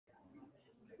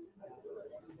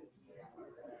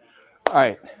All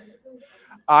right.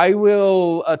 I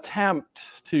will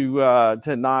attempt to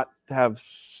not have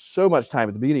so much time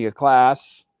at the beginning of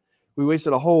class. We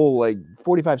wasted a whole like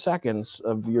 45 seconds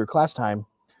of your class time.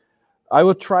 I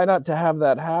will try not to have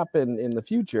that happen in the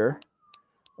future.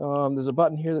 There's a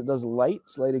button here that does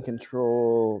lights, lighting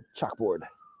control, chalkboard.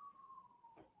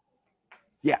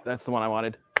 Yeah, that's the one I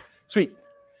wanted. Sweet.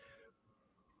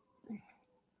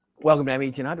 Welcome to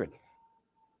ME1800.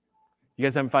 You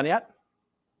guys having fun yet?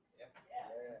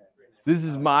 This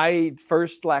is my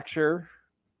first lecture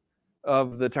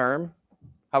of the term.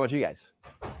 How about you guys?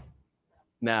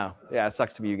 No, yeah, it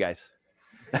sucks to be you guys.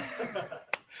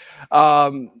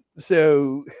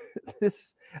 So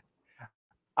this,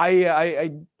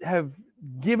 I have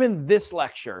given this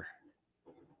lecture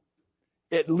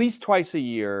at least twice a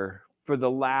year for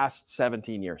the last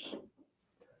 17 years.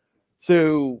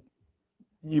 So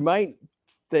you might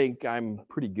think I'm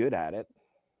pretty good at it.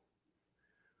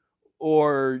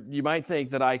 Or you might think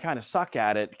that I kind of suck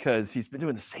at it because he's been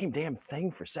doing the same damn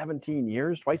thing for 17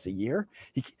 years, twice a year.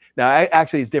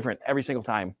 Actually, it's different every single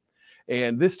time.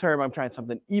 And this term, I'm trying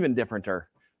something even differenter.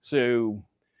 So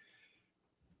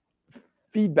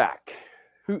feedback.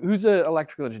 Who's an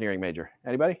electrical engineering major?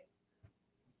 Anybody?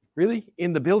 Really?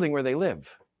 In the building where they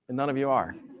live. And none of you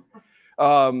are.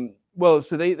 Well,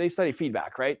 so they study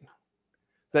feedback, right?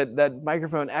 That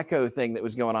microphone echo thing that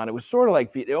was going on, it was sort of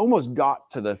like, it almost got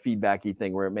to the feedbacky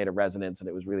thing where it made a resonance and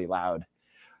it was really loud.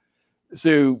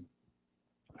 So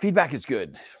feedback is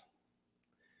good.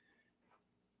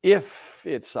 If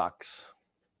it sucks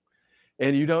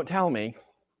and you don't tell me,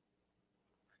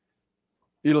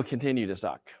 it'll continue to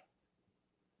suck.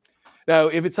 Now,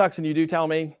 if it sucks and you do tell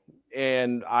me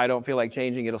and I don't feel like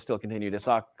changing, it'll still continue to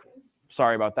suck.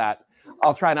 Sorry about that.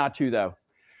 I'll try not to, though.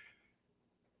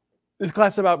 This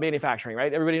class is about manufacturing,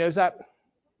 right? Everybody knows that?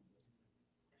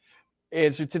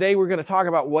 And so today we're going to talk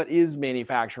about what is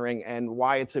manufacturing and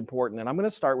why it's important. And I'm going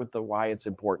to start with the why it's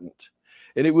important.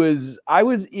 And I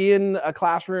was in a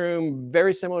classroom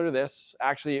very similar to this.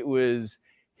 Actually, it was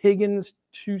Higgins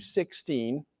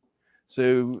 216.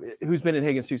 So who's been in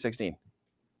Higgins 216?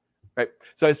 Right.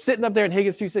 So I was sitting up there in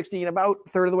Higgins 216, about a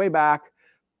third of the way back,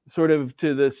 sort of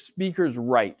to the speaker's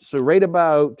right. So right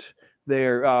about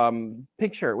their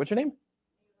picture. What's your name?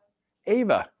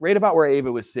 Ava. Right about where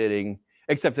Ava was sitting,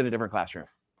 except in a different classroom.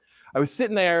 I was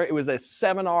sitting there. It was a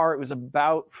seminar. It was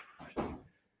about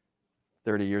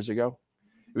 30 years ago.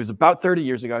 It was about 30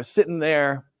 years ago. I was sitting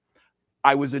there.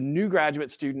 I was a new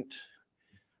graduate student.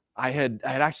 I had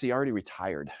actually already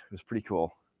retired. It was pretty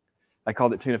cool. I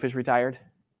called it tuna fish retired.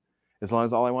 As long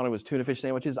as all I wanted was tuna fish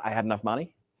sandwiches, I had enough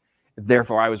money.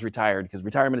 Therefore, I was retired, because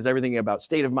retirement is everything about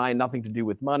state of mind, nothing to do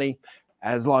with money,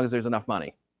 as long as there's enough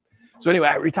money. So anyway,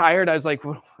 I retired. I was like,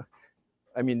 well,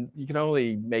 I mean, you can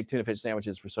only make tuna fish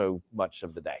sandwiches for so much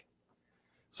of the day.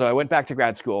 So I went back to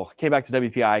grad school, came back to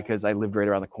WPI because I lived right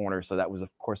around the corner. So that was,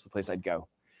 of course, the place I'd go.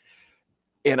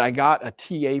 And I got a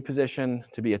TA position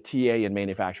to be a TA in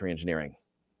manufacturing engineering.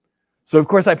 So, of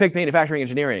course, I picked manufacturing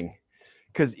engineering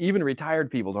because even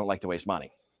retired people don't like to waste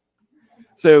money.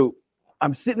 So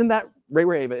I'm sitting in that right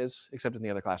where Ava is, except in the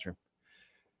other classroom.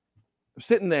 I'm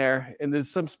sitting there, and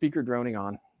there's some speaker droning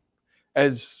on,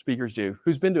 as speakers do.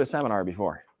 Who's been to a seminar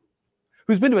before?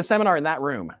 Who's been to a seminar in that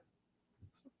room?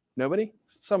 Nobody?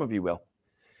 Some of you will.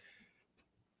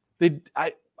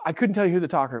 I couldn't tell you who the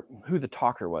talker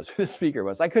was, who the speaker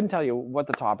was. I couldn't tell you what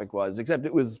the topic was, except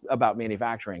it was about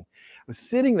manufacturing. I was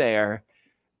sitting there,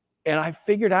 and I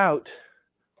figured out,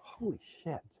 holy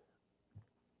shit.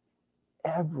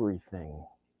 Everything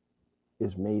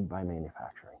is made by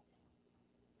manufacturing.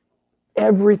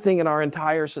 Everything in our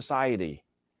entire society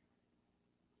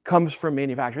comes from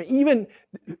manufacturing. Even,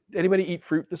 anybody eat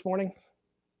fruit this morning?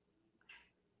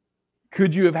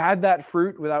 Could you have had that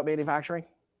fruit without manufacturing?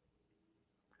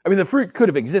 I mean, the fruit could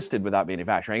have existed without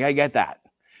manufacturing. I get that.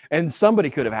 And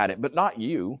somebody could have had it, but not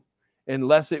you,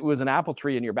 unless it was an apple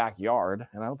tree in your backyard.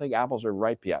 And I don't think apples are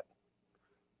ripe yet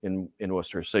in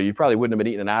Worcester. So you probably wouldn't have been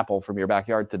eating an apple from your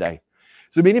backyard today.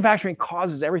 So manufacturing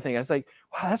causes everything. I was like,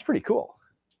 wow, that's pretty cool.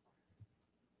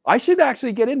 I should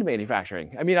actually get into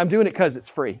manufacturing. I mean, I'm doing it because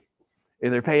it's free.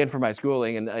 And they're paying for my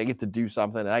schooling, and I get to do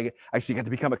something. And I actually get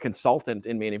to become a consultant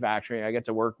in manufacturing. I get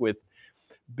to work with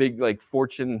big, like,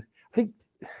 Fortune.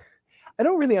 I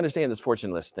don't really understand this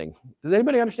Fortune list thing. Does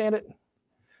anybody understand it?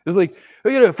 It's like, oh,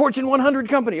 you know, a Fortune 100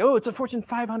 company. Oh, it's a Fortune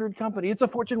 500 company. It's a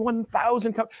Fortune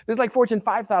 1000 company. There's like Fortune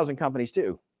 5,000 companies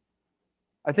too.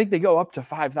 I think they go up to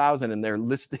 5,000 in their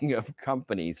listing of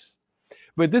companies.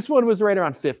 But this one was right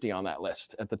around 50 on that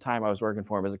list at the time I was working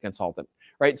for him as a consultant,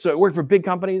 right? So it worked for big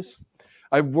companies.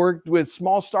 I've worked with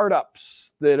small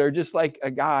startups that are just like a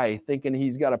guy thinking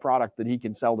he's got a product that he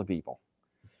can sell to people.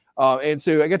 And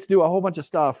so I get to do a whole bunch of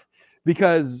stuff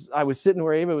because I was sitting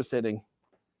where Ava was sitting.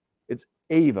 It's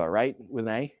Ava, right? With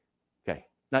an A? Okay,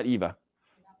 not Eva.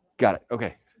 Got it.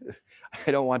 Okay.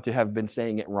 I don't want to have been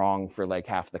saying it wrong for like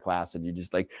half the class and you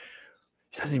just like,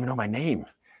 she doesn't even know my name.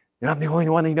 You're not the only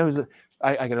one who knows it.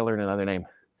 I got to learn another name.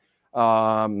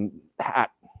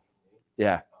 Hat.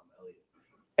 Yeah.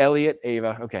 Elliot,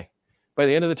 Ava. Okay. By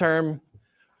the end of the term,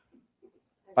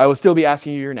 I will still be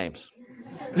asking you your names.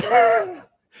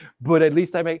 But at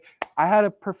least I had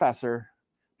a professor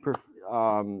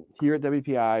here at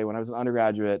WPI when I was an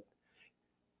undergraduate.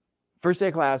 First day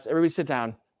of class, everybody sit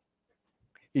down.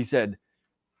 He said,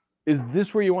 is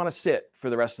this where you want to sit for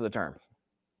the rest of the term?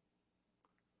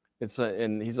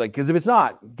 And he's like, because if it's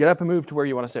not, get up and move to where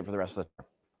you want to sit for the rest of the term.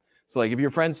 So like if your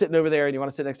friend's sitting over there and you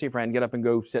want to sit next to your friend, get up and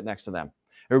go sit next to them.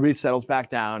 Everybody settles back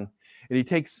down and he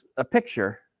takes a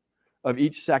picture of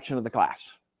each section of the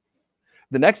class.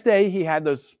 The next day he had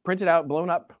those printed out, blown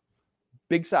up,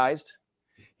 big sized.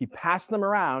 He passed them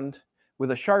around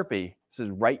with a Sharpie. It says,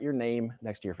 write your name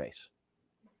next to your face.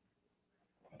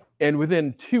 And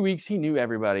within 2 weeks, he knew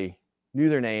everybody, knew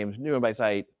their names, knew them by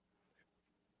sight.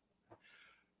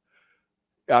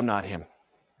 I'm not him.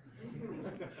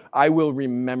 I will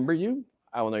remember you.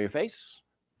 I will know your face.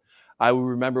 I will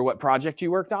remember what project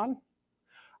you worked on.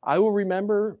 I will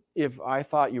remember if I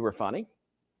thought you were funny.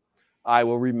 I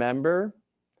will remember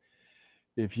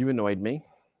if you annoyed me.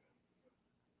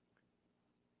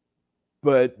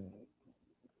 But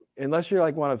unless you're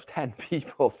like one of 10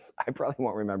 people, I probably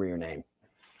won't remember your name.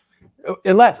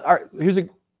 Unless, all right,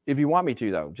 if you want me to,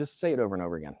 though, just say it over and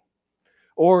over again.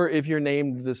 Or if you're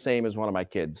named the same as one of my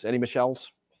kids. Any Michelles?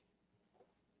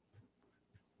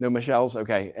 No Michelles?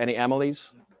 Okay. Any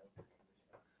Emilys?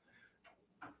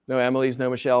 No Emilys, no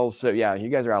Michelles. So yeah, you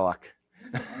guys are out of luck.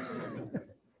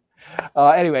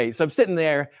 Anyway, so I'm sitting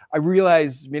there. I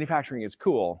realized manufacturing is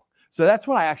cool. So that's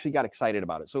when I actually got excited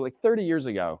about it. So like 30 years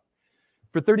ago,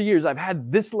 for 30 years, I've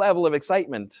had this level of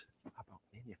excitement about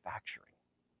manufacturing.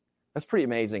 That's pretty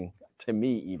amazing to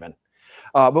me even.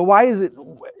 But why is it,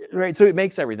 right? So it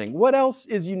makes everything. What else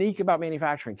is unique about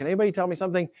manufacturing? Can anybody tell me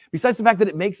something? Besides the fact that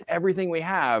it makes everything we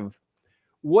have,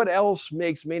 what else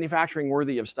makes manufacturing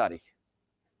worthy of study?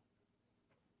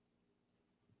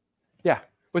 Yeah.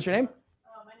 What's your name?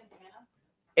 My name's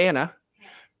Hannah. Anna.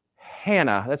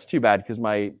 Hannah. That's too bad because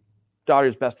my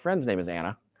daughter's best friend's name is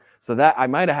Anna. So that I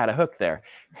might have had a hook there.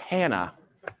 Hannah.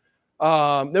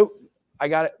 Nope. I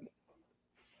got it.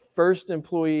 First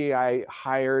employee I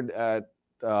hired at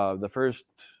the first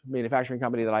manufacturing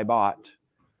company that I bought,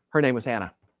 her name was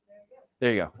Hannah.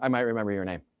 There you go. I might remember your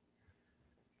name.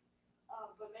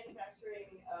 But manufacturing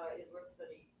is worth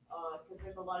studying because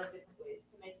there's a lot of different ways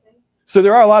to make things. So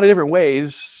there are a lot of different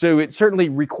ways. So it certainly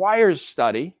requires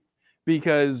study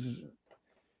because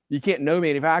you can't know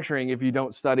manufacturing if you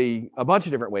don't study a bunch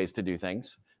of different ways to do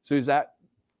things. So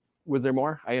was there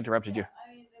more? I interrupted you.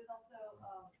 I mean, there's also,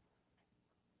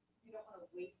 you don't want to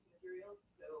waste materials.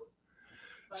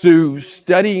 So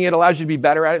studying it allows you to be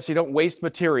better at it so you don't waste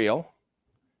material.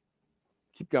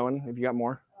 Keep going if you got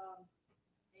more.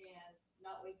 And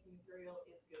not wasting material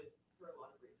is good for a lot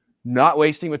of reasons. Not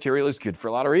wasting material is good for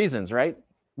a lot of reasons, right?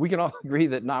 We can all agree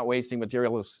that not wasting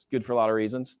material is good for a lot of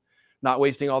reasons. Not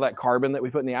wasting all that carbon that we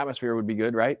put in the atmosphere would be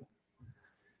good, right?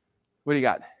 What do you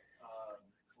got?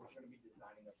 We're going to be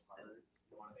designing a part.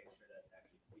 We want to make sure that's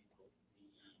actually feasible to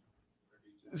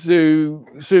be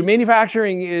produced. So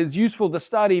manufacturing is useful to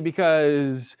study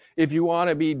because if you want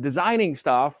to be designing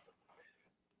stuff,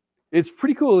 it's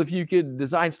pretty cool if you could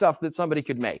design stuff that somebody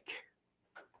could make.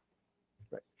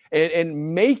 Right.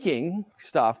 And making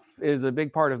stuff is a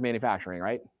big part of manufacturing,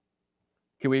 right?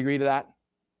 Can we agree to that?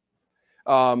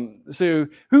 So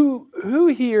who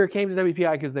here came to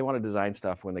WPI because they want to design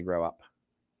stuff when they grow up?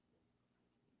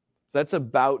 So that's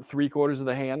about 3/4 of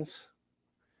the hands.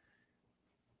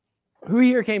 Who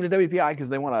here came to WPI because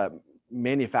they want to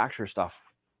manufacture stuff?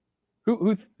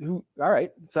 Who? All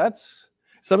right. So that's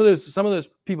some of those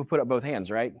people put up both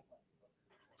hands, right?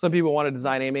 Some people want to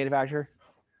design and manufacture.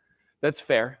 That's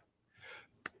fair.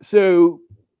 So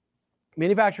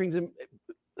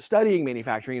studying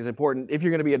manufacturing is important if you're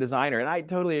going to be a designer, and I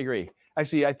totally agree.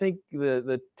 Actually, I think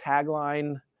the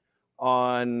tagline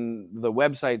on the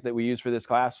website that we use for this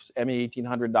class,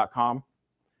 ME1800.com,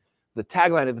 the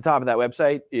tagline at the top of that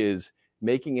website is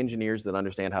making engineers that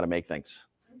understand how to make things.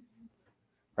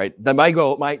 Right? Then my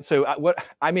goal,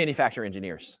 I manufacture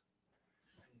engineers.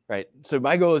 Right? So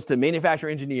my goal is to manufacture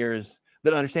engineers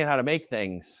that understand how to make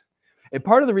things. And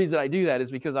part of the reason I do that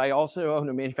is because I also own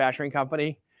a manufacturing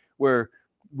company where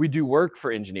we do work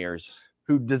for engineers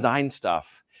who design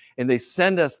stuff, and they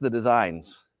send us the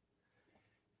designs.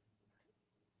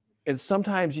 And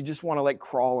sometimes you just want to like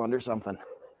crawl under something,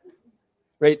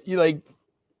 right? You like,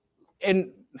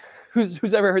 and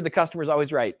who's ever heard the customer's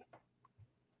always right?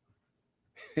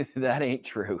 That ain't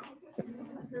true.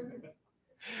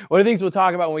 One of the things we'll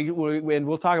talk about when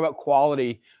we'll talk about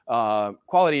quality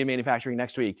in manufacturing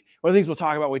next week. One of the things we'll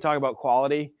talk about when we talk about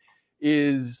quality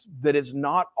is that it's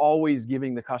not always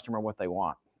giving the customer what they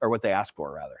want or what they ask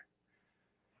for, rather.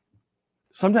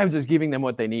 Sometimes it's giving them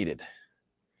what they needed.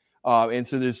 And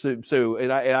so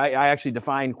I actually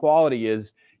define quality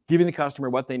as giving the customer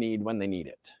what they need when they need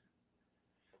it.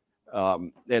 But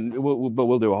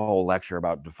we'll do a whole lecture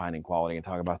about defining quality and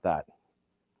talk about that.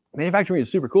 Manufacturing is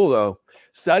super cool, though.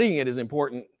 Studying it is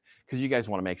important because you guys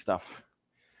want to make stuff.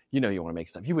 You know you want to make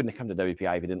stuff. You wouldn't have come to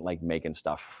WPI if you didn't like making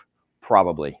stuff,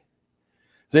 probably.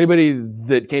 Is anybody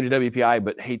that came to WPI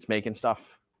but hates making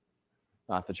stuff?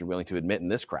 Not that you're willing to admit in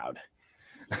this crowd.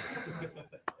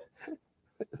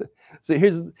 So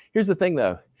here's the thing,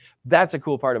 though. That's a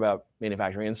cool part about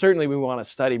manufacturing. And certainly we want to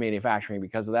study manufacturing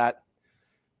because of that.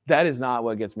 That is not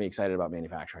what gets me excited about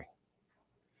manufacturing.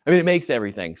 I mean, it makes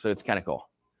everything, so it's kind of cool.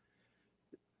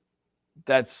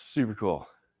 That's super cool.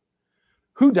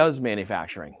 Who does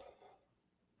manufacturing?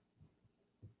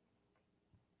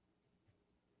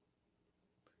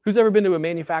 Who's ever been to a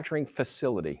manufacturing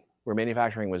facility where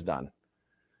manufacturing was done?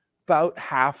 About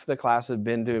half the class have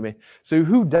been to a So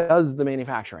who does the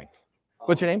manufacturing?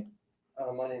 What's your name?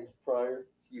 My name's Pryor.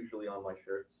 It's usually on my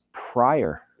shirts.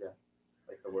 Pryor. Yeah,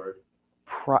 like the word.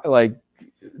 Like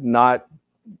not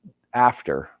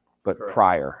after, but Correct.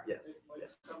 prior. Yes.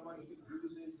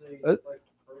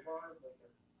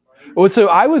 Well, so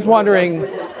I was wondering.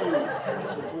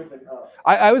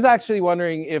 I was actually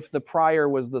wondering if the prior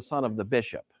was the son of the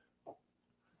bishop,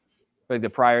 like the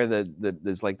prior that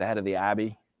is like the head of the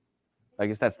abbey. I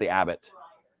guess that's the abbot.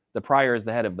 The prior is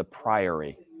the head of the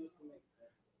priory.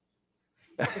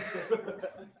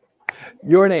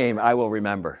 Your name I will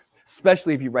remember,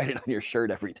 especially if you write it on your shirt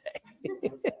every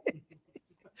day.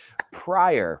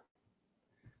 Prior.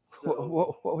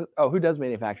 Who does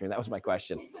manufacturing? That was my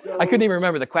question. I couldn't even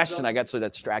remember the question. I got so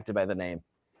distracted by the name.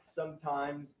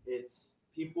 Sometimes it's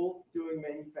people doing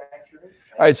manufacturing.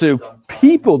 All right, so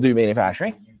people do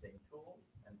manufacturing. Using tools,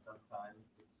 and sometimes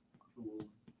it's tools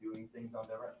doing things on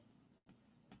their own.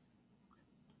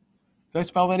 Did I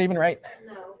spell that even right?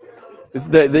 No. It's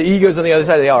the E goes on the other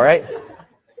side of the L, right?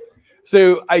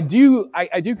 So I do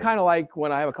kind of like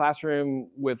when I have a classroom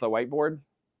with a whiteboard,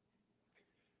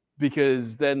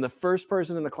 because then the first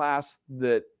person in the class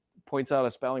that points out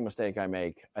a spelling mistake I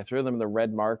make, I throw them the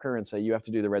red marker and say, you have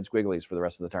to do the red squigglies for the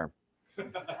rest of the term.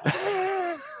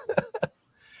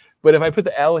 But if I put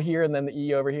the L here and then the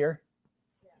E over here,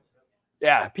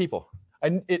 yeah, people.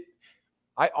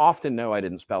 I often know I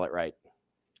didn't spell it right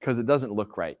because it doesn't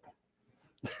look right.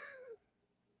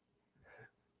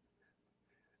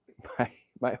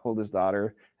 My oldest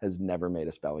daughter has never made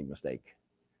a spelling mistake,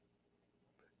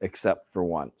 except for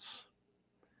once.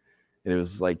 And it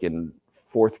was like in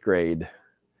 4th grade.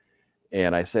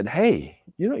 And I said, hey,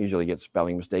 you don't usually get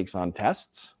spelling mistakes on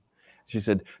tests. She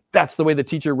said, that's the way the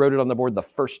teacher wrote it on the board the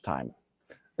first time.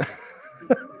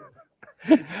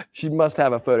 She must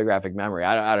have a photographic memory.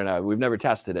 I don't know. We've never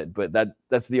tested it, but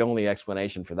that's the only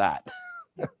explanation for that.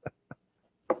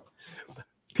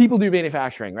 People do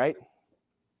manufacturing, right?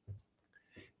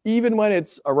 Even when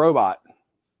it's a robot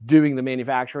doing the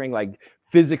manufacturing, like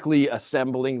physically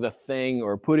assembling the thing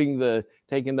or taking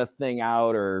the thing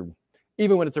out, or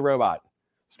even when it's a robot,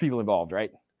 there's people involved,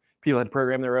 right? People had to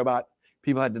program the robot.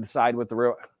 People had to decide what the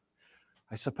robot.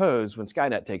 I suppose when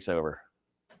Skynet takes over,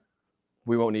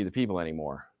 we won't need the people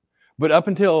anymore. But up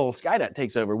until Skynet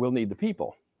takes over, we'll need the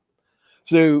people.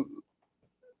 So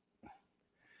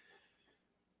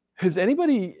has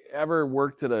anybody ever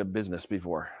worked at a business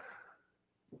before?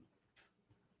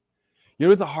 You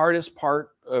know what the hardest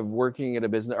part of working at a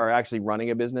business, or actually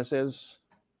running a business, is?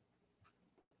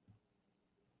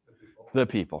 The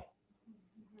people.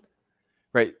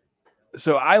 Right.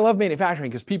 So I love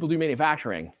manufacturing because people do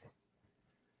manufacturing.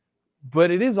 But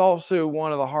it is also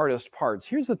one of the hardest parts.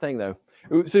 Here's the thing, though.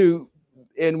 So,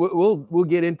 and we'll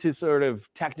get into sort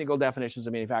of technical definitions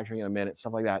of manufacturing in a minute,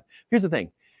 stuff like that. Here's the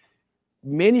thing.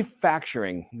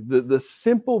 Manufacturing, the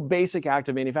simple basic act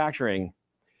of manufacturing,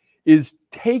 is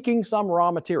taking some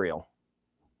raw material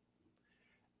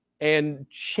and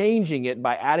changing it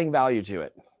by adding value to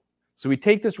it. So we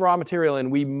take this raw material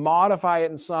and we modify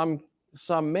it in some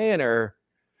manner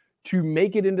to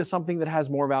make it into something that has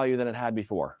more value than it had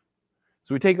before.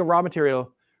 So we take a raw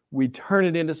material, we turn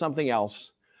it into something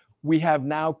else. We have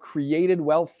now created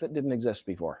wealth that didn't exist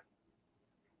before.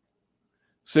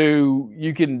 So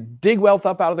you can dig wealth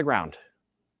up out of the ground.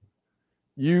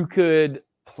 You could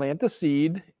plant a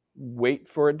seed, wait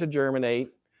for it to germinate,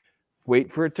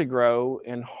 wait for it to grow,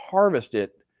 and harvest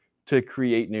it to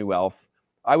create new wealth.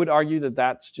 I would argue that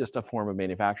that's just a form of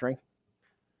manufacturing.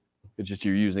 It's just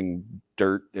you're using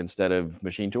dirt instead of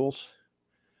machine tools.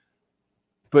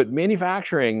 But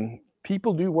manufacturing,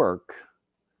 people do work.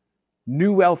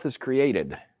 New wealth is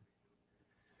created.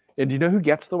 And do you know who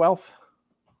gets the wealth?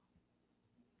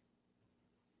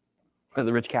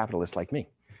 The rich capitalists like me.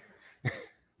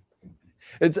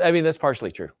 I mean, that's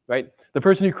partially true, right? The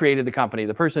person who created the company,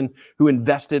 the person who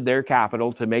invested their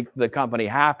capital to make the company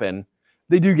happen,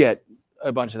 they do get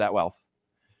a bunch of that wealth.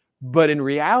 But in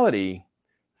reality,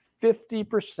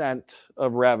 50%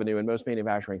 of revenue in most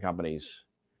manufacturing companies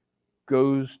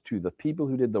goes to the people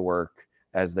who did the work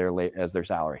as their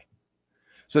salary.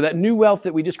 So that new wealth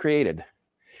that we just created,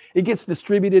 it gets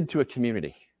distributed to a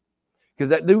community. Because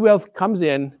that new wealth comes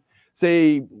in,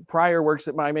 say Pryor works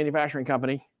at my manufacturing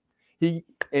company,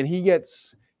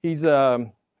 he's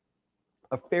a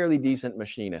fairly decent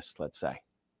machinist, let's say.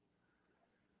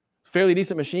 Fairly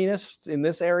decent machinist in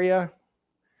this area,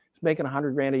 he's making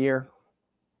 $100,000 a year,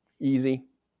 easy.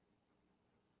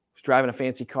 He's driving a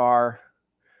fancy car,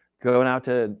 going out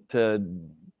to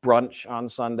brunch on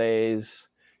Sundays,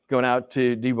 going out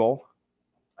to do you bowl?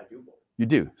 I do bowl. You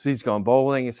do. So he's going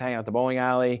bowling, he's hanging out at the bowling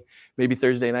alley. Maybe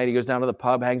Thursday night he goes down to the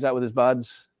pub, hangs out with his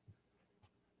buds.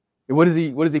 And what does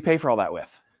he pay for all that with?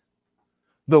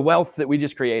 The wealth that we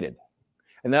just created.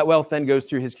 And that wealth then goes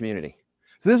through his community.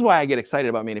 So this is why I get excited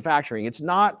about manufacturing. It's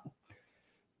not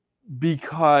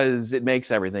because it makes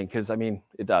everything, because I mean,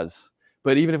 it does.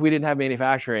 But even if we didn't have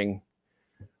manufacturing,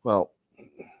 well,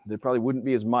 there probably wouldn't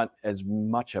be as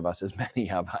much of us, as many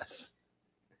of us.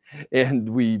 And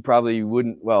we probably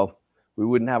wouldn't, we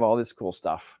wouldn't have all this cool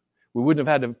stuff. We wouldn't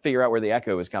have had to figure out where the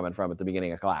echo was coming from at the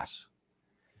beginning of class.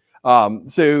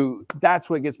 So that's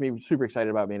what gets me super excited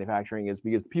about manufacturing, is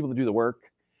because the people that do the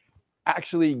work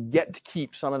actually get to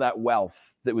keep some of that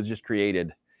wealth that was just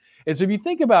created. And so if you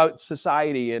think about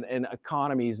society and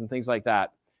economies and things like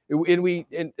that,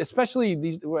 and especially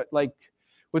these,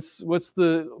 what's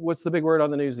the big word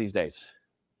on the news these days?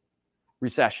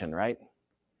 Recession, right?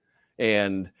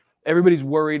 And everybody's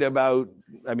worried about,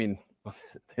 I mean,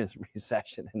 there's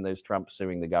recession and there's Trump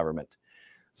suing the government.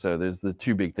 So there's the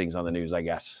two big things on the news, I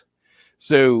guess.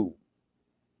 So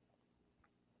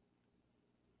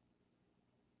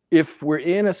if we're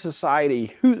in a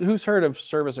society, who's heard of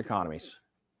service economies?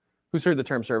 Who's heard the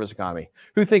term service economy?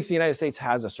 Who thinks the United States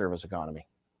has a service economy?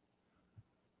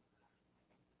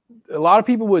 A lot of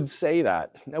people would say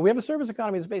that. Now, we have a service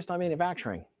economy that's based on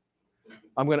manufacturing.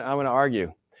 I'm gonna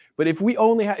argue. But if we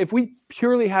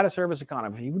purely had a service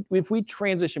economy, if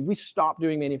we stop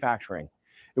doing manufacturing,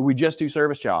 if we just do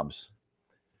service jobs,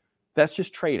 that's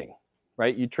just trading,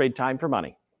 right? You trade time for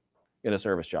money in a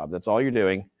service job. That's all you're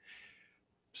doing.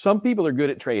 Some people are good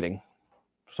at trading.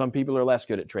 Some people are less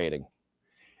good at trading.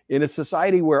 In a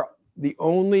society where the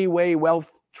only way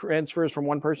wealth transfers from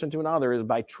one person to another is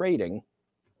by trading,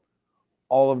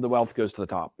 all of the wealth goes to the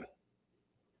top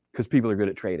because people are good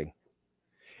at trading.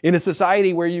 In a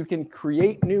society where you can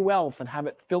create new wealth and have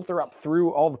it filter up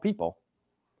through all the people,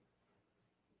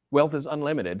 wealth is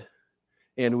unlimited,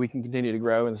 and we can continue to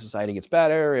grow, and society gets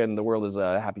better, and the world is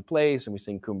a happy place, and we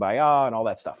sing Kumbaya and all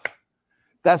that stuff.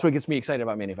 That's what gets me excited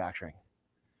about manufacturing.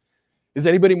 Is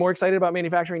anybody more excited about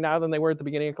manufacturing now than they were at the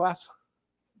beginning of class?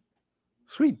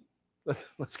 Sweet.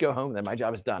 Let's go home then. My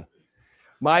job is done.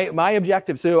 My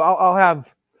objective. So I'll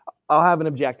have an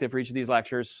objective for each of these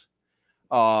lectures.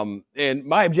 And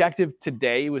my objective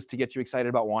today was to get you excited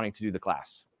about wanting to do the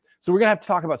class. So we're gonna have to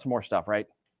talk about some more stuff, right?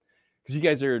 Because you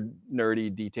guys are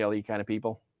nerdy, detail-y kind of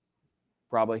people,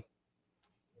 probably.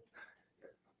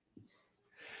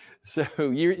 So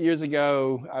years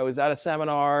ago, I was at a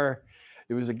seminar.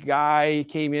 It was a guy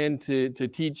came in to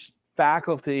teach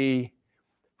faculty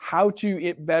how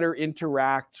to better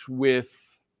interact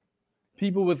with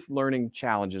people with learning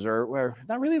challenges, or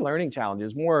not really learning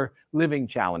challenges, more living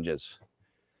challenges.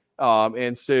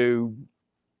 And so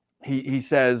he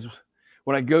says,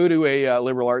 when I go to a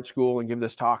liberal arts school and give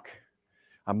this talk,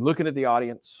 I'm looking at the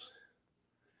audience,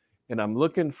 and I'm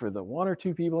looking for the one or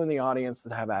two people in the audience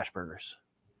that have Asperger's.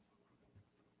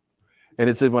 And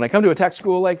it said, when I come to a tech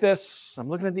school like this, I'm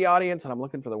looking at the audience, and I'm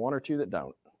looking for the one or two that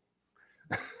don't.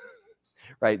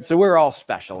 Right? So we're all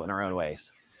special in our own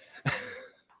ways.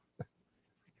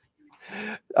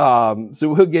 So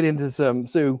we'll get into some.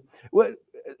 So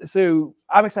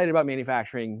I'm excited about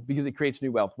manufacturing because it creates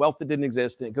new wealth that didn't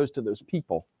exist, and it goes to those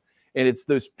people, and it's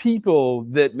those people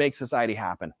that make society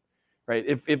happen, right?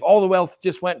 If all the wealth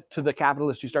just went to the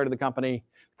capitalist who started the company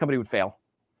would fail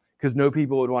because no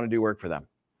people would want to do work for them,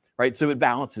 right? So it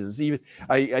balances. Even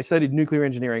I studied nuclear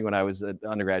engineering when I was an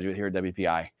undergraduate here at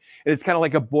WPI, and it's kind of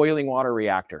like a boiling water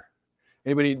reactor.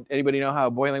 Anybody know how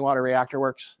a boiling water reactor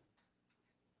works?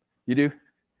 You do?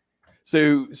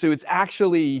 So it's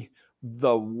actually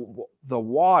the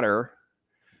water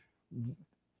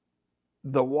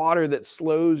that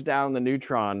slows down the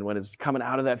neutron when it's coming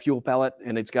out of that fuel pellet,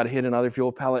 and it's got to hit another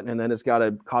fuel pellet, and then it's got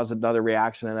to cause another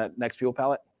reaction in that next fuel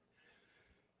pellet.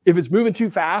 If it's moving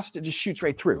too fast, it just shoots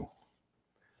right through.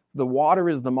 The water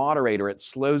is the moderator. It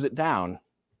slows it down.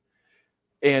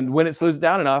 And when it slows it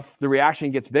down enough, the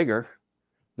reaction gets bigger.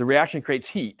 The reaction creates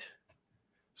heat.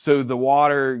 So the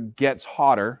water gets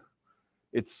hotter.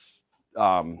 As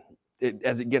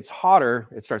it gets hotter,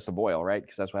 it starts to boil, right?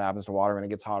 Because that's what happens to water when it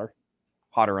gets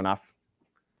hotter enough.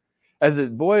 As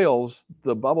it boils,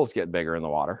 the bubbles get bigger in the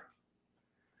water.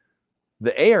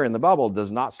 The air in the bubble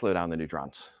does not slow down the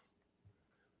neutrons.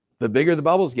 The bigger the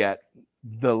bubbles get,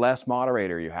 the less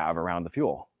moderator you have around the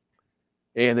fuel.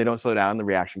 And they don't slow down, the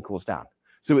reaction cools down.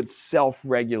 So it's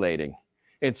self-regulating.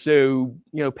 And so,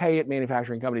 pay at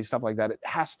manufacturing companies, stuff like that, it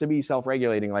has to be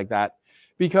self-regulating like that,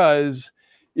 because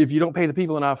if you don't pay the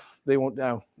people enough, they won't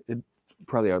know. It's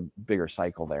probably a bigger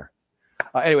cycle there.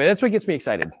 Anyway, that's what gets me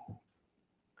excited.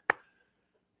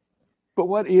 But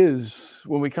what is,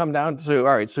 when we come down to,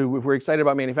 all right, so if we're excited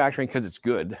about manufacturing because it's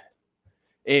good,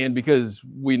 and because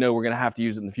we know we're going to have to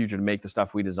use it in the future to make the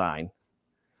stuff we design,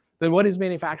 then what is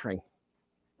manufacturing?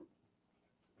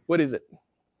 What is it?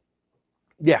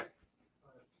 Yeah.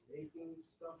 Making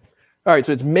stuff. All right,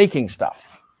 so it's making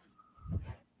stuff.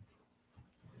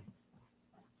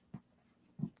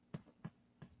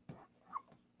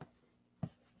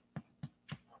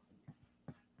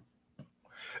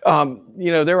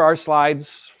 There are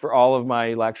slides for all of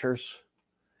my lectures.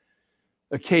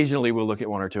 Occasionally, we'll look at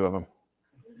one or two of them.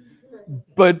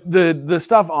 But the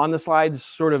stuff on the slides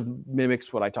sort of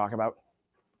mimics what I talk about.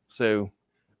 So,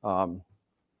 and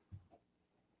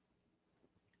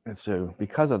so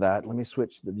because of that, let me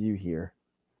switch the view here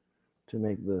to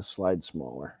make the slide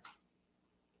smaller.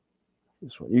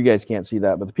 This one, you guys can't see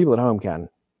that, but the people at home can.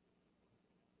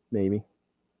 Maybe.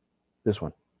 This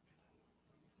one.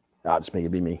 I'll just make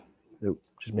it be me. Nope,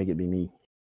 just make it be me.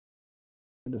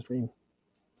 The stream.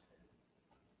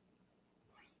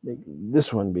 Make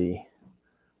this one be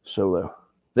solo.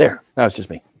 There, now it's just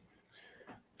me.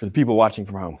 For the people watching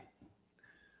from home.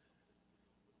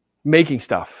 Making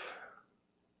stuff.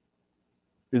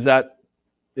 Is that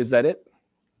it?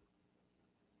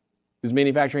 Is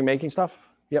manufacturing making stuff?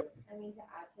 Yep. I mean, to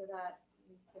add to that,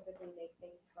 you typically make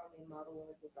things from a model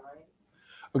or design.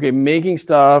 Okay, making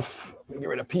stuff. We get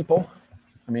rid of people.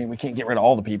 I mean, we can't get rid of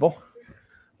all the people,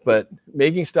 but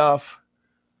making stuff.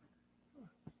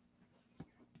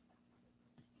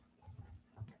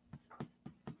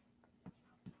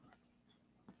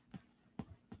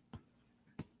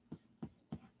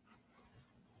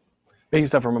 Making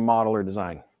stuff from a model or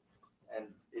design. And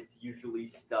it's usually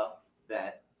stuff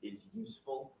that is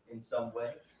useful in some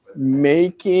way.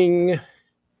 Making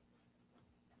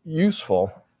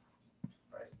useful.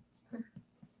 Right.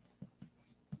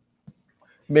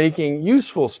 Making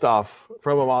useful stuff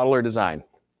from a model or design.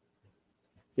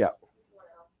 Yeah.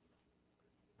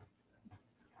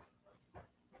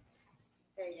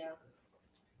 There you go.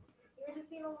 You were just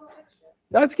being a little extra.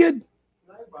 That's good.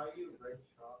 Can I buy you red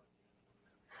chalk?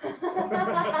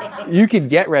 You could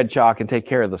get red chalk and take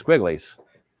care of the squigglies.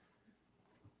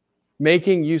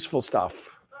 Making useful stuff.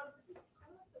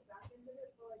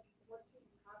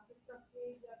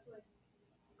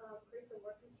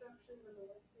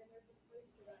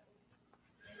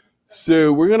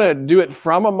 So we're going to do it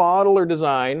from a model or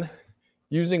design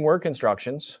using work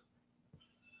instructions.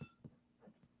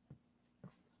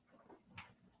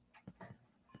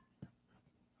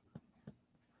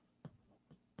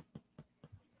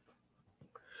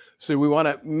 So we want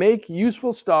to make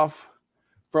useful stuff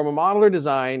from a model or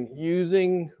design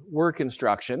using work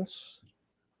instructions.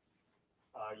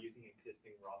 Using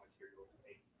existing raw materials.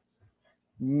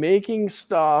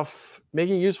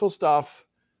 Making useful stuff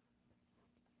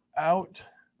out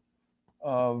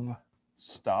of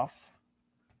stuff,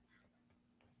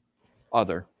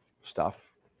 other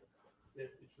stuff.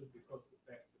 It should be cost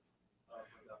effective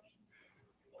production.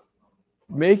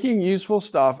 Making useful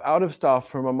stuff out of stuff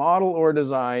from a model or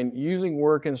design using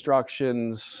work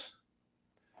instructions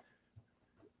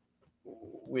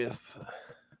without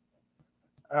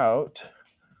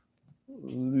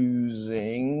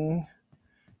losing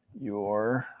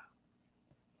your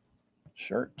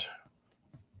shirt.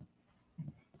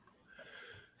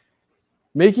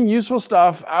 Making useful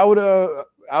stuff out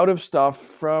of stuff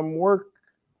from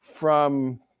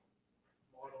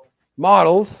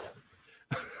models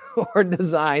or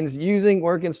designs using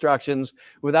work instructions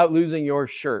without losing your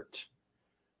shirt.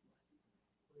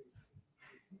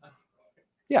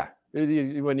 Yeah,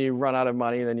 when you run out of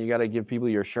money, then you got to give people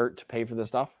your shirt to pay for the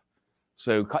stuff.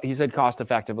 So he said cost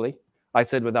effectively. I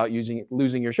said without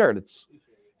losing your shirt.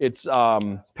 It's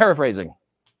paraphrasing.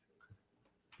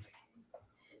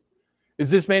 Is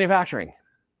this manufacturing?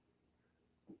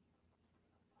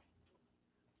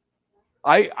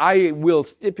 I will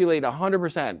stipulate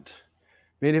 100%.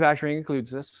 Manufacturing includes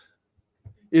this.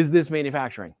 Is this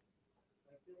manufacturing?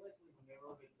 I feel like we've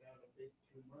narrowed it down a bit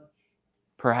too much.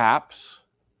 Perhaps.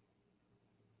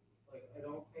 Like, I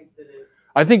don't think that it.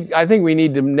 I think we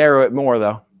need to narrow it more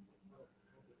though.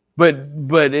 But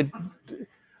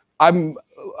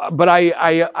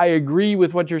I agree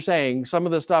with what you're saying. Some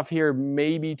of the stuff here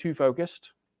may be too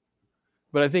focused,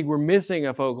 but I think we're missing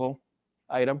a focal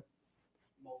item.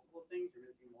 Multiple things, you're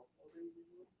making multiple things.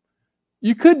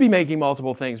 You could be making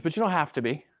multiple things, but you don't have to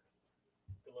be.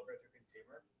 Deliver it to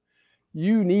consumer.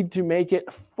 You need to make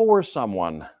it for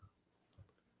someone.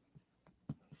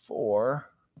 For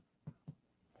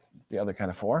the other kind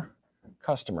of for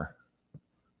customer.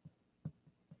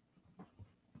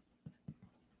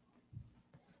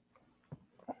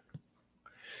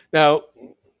 Now,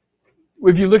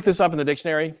 if you look this up in the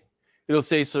dictionary, it'll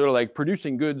say sort of like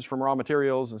producing goods from raw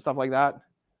materials and stuff like that.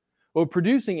 Well,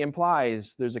 producing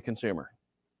implies there's a consumer,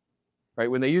 right?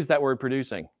 When they use that word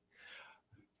producing.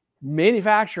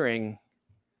 Manufacturing,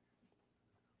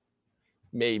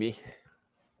 maybe.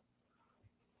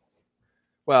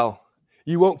 Well,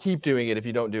 you won't keep doing it if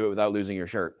you don't do it without losing your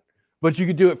shirt. But you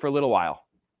could do it for a little while.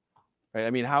 Right? I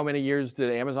mean, how many years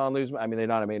did Amazon lose? I mean,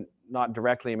 they're not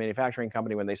directly a manufacturing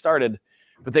company when they started,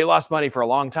 but they lost money for a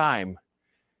long time.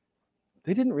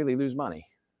 They didn't really lose money.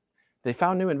 They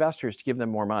found new investors to give them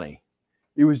more money.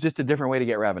 It was just a different way to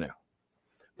get revenue.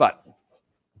 But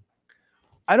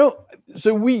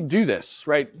so we do this,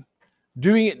 right?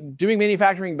 Doing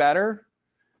manufacturing better,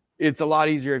 it's a lot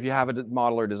easier if you have a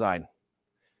model or design.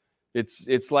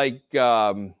 It's like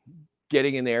getting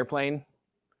in the airplane,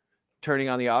 turning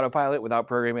on the autopilot without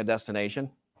programming a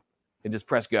destination, and just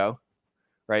press go,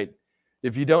 right?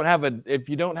 If you don't have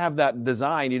that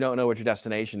design, you don't know what your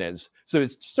destination is. So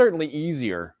it's certainly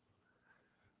easier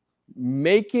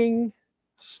making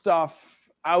stuff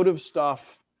out of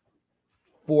stuff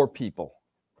for people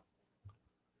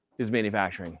is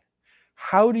manufacturing.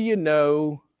 How do you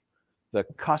know the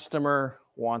customer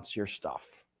wants your stuff?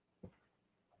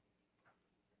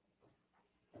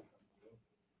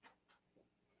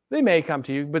 They may come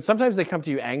to you, but sometimes they come to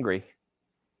you angry.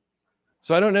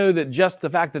 So I don't know that just the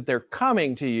fact that they're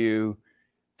coming to you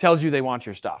tells you they want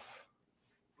your stuff.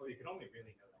 Well, you can only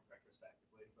really know that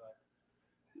retrospectively, but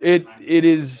It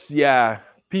is, yeah.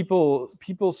 People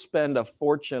spend a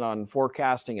fortune on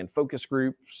forecasting and focus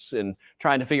groups and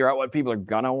trying to figure out what people are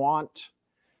gonna want.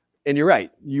 And you're right,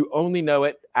 you only know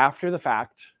it after the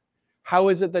fact. How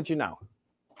is it that you know?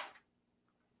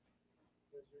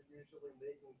 Because you're usually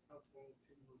making something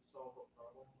to solve a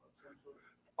problem of some sort.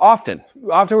 Often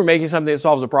we're making something that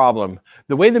solves a problem.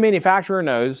 The way the manufacturer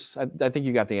knows, I think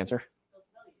you got the answer.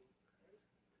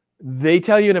 They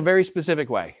tell you in a very specific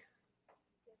way.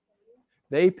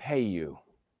 They pay you.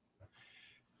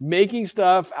 Making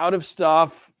stuff out of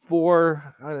stuff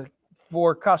for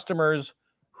customers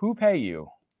who pay you.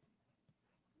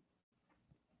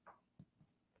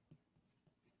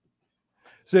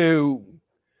 So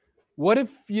what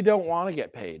if you don't want to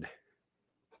get paid?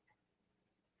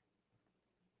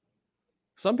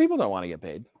 Some people don't want to get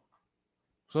paid.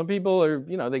 Some people are,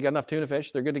 they got enough tuna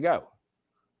fish, they're good to go.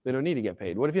 They don't need to get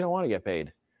paid. What if you don't want to get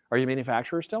paid? Are you a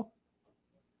manufacturer still?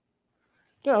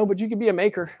 No, but you could be a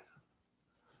maker,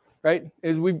 right?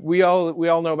 We all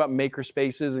know about maker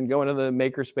spaces and going to the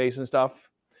maker space and stuff.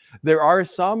 There are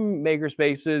some maker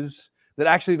spaces that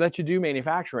actually let you do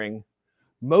manufacturing.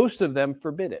 Most of them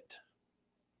forbid it.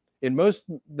 In most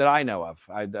that I know of,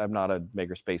 I'm not a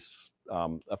makerspace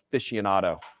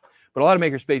aficionado, but a lot of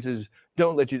makerspaces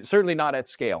don't let you, certainly not at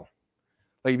scale.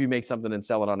 Like if you make something and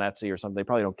sell it on Etsy or something, they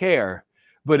probably don't care.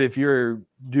 But if you're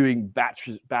doing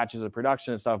batches of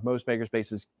production and stuff, most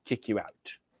makerspaces kick you out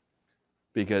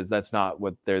because that's not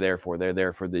what they're there for. They're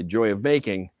there for the joy of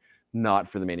making, not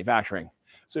for the manufacturing.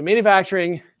 So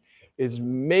manufacturing is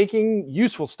making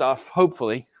useful stuff,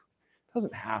 hopefully,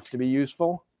 Doesn't have to be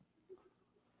useful.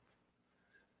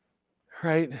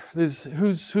 Right?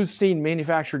 Who's seen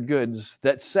manufactured goods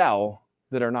that sell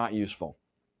that are not useful?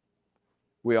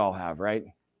 We all have, right?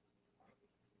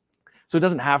 So it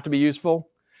doesn't have to be useful.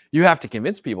 You have to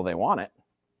convince people they want it.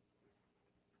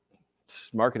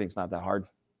 Marketing's not that hard.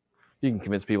 You can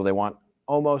convince people they want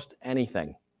almost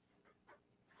anything.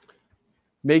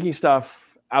 Making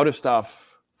stuff out of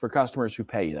stuff for customers who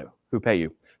pay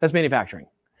you. That's manufacturing.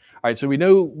 All right, so we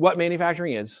know what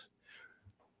manufacturing is.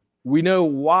 We know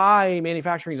why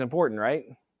manufacturing is important, right?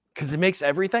 Because it makes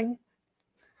everything.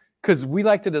 Because we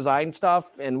like to design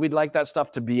stuff and we'd like that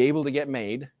stuff to be able to get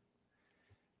made.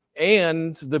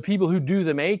 And the people who do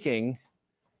the making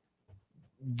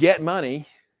get money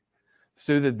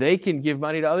so that they can give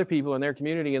money to other people in their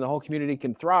community and the whole community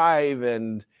can thrive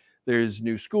and there's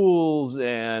new schools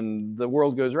and the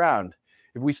world goes round.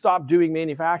 If we stop doing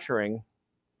manufacturing,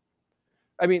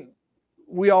 I mean,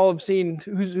 we all have seen,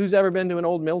 who's ever been to an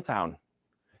old mill town?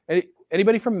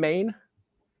 Anybody from Maine?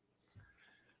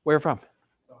 Where from?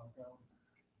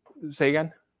 Saco. Say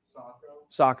again? Saco.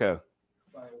 Saco.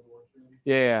 By Abortion.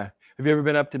 Yeah. Have you ever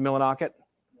been up to Millinocket?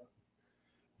 Yeah.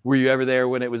 Were you ever there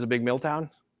when it was a big mill town?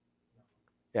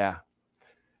 Yeah.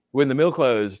 When the mill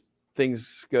closed,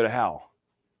 things go to hell.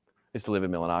 I used to live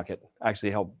in Millinocket. I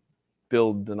actually helped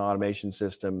build an automation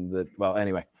system that, well,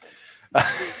 anyway.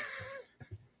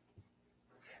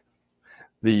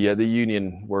 The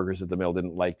union workers at the mill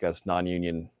didn't like us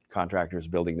non-union contractors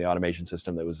building the automation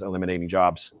system that was eliminating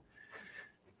jobs.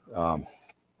 And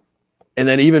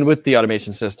then even with the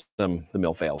automation system, the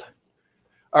mill failed.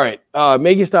 All right,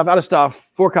 making stuff out of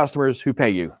stuff for customers who pay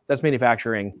you. That's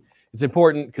manufacturing. It's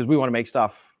important because we want to make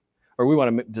stuff, or we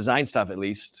want to design stuff at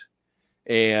least.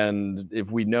 And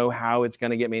if we know how it's going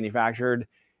to get manufactured,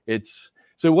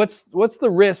 so what's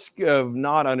the risk of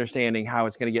not understanding how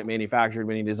it's going to get manufactured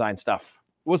when you design stuff?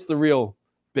 What's the real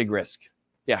big risk?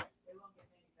 Yeah.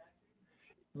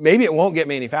 Maybe it won't get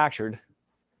manufactured.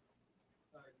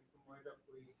 You can wind up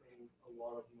wasting a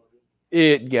lot of money.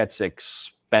 It gets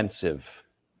expensive.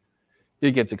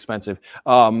 It gets expensive.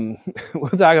 We'll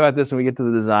talk about this when we get to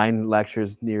the design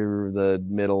lectures near the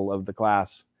middle of the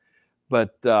class.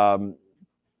 But I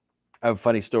have a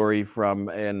funny story from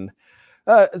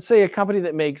say a company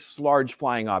that makes large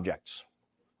flying objects.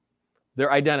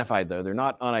 They're identified though, they're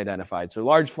not unidentified. So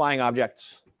large flying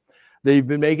objects, they've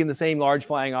been making the same large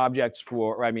flying objects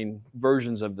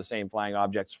versions of the same flying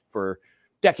objects for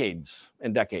decades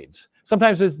and decades.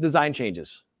 Sometimes there's design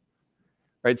changes,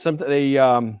 right?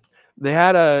 They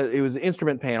had it was an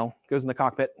instrument panel, goes in the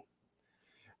cockpit.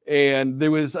 And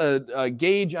there was a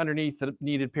gauge underneath that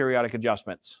needed periodic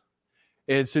adjustments.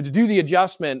 And so to do the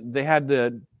adjustment, they had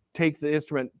to take the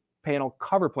instrument panel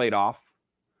cover plate off,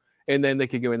 and then they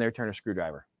could go in there, turn a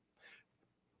screwdriver.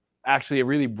 Actually, a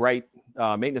really bright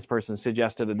maintenance person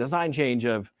suggested a design change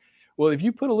of, well, if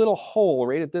you put a little hole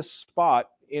right at this spot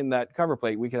in that cover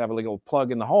plate, we could have a little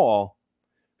plug in the hole.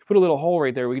 If you put a little hole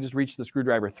right there, we could just reach the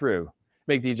screwdriver through,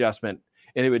 make the adjustment,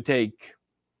 and it would take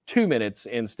 2 minutes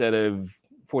instead of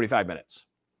 45 minutes.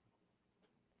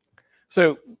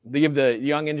 So they give the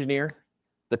young engineer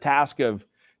the task of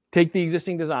take the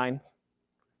existing design,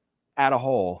 add a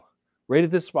hole right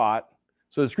at this spot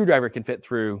so the screwdriver can fit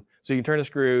through, so you can turn a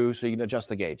screw, so you can adjust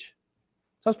the gauge.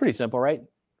 Sounds pretty simple, right?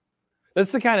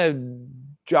 That's the kind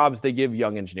of jobs they give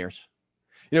young engineers.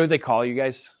 You know what they call you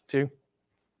guys to?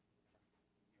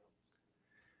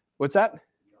 What's that?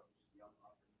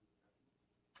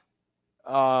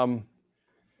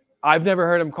 I've never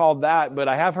heard them called that, but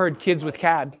I have heard kids with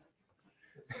CAD.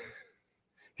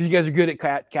 Because you guys are good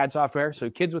at CAD software, so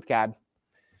kids with CAD.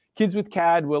 Kids with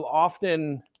CAD will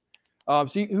often,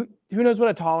 who knows what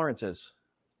a tolerance is?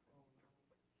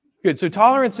 Good, so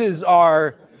tolerances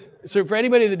are, so for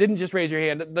anybody that didn't just raise your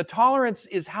hand, the tolerance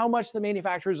is how much the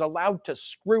manufacturer is allowed to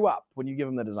screw up when you give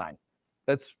them the design.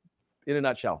 That's in a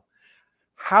nutshell.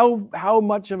 How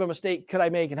much of a mistake could I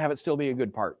make and have it still be a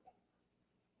good part?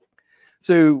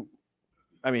 So,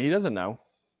 I mean, he doesn't know.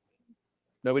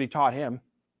 Nobody taught him.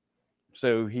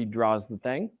 So he draws the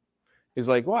thing. He's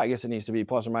like, well, I guess it needs to be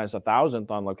plus or minus 1,000th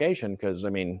on location because, I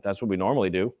mean, that's what we normally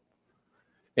do.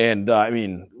 And, I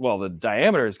mean, well, the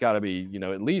diameter has got to be,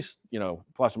 at least,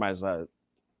 plus or minus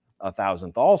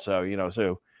 1,000th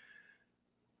also,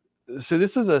 So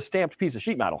this was a stamped piece of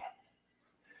sheet metal.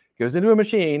 Goes into a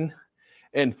machine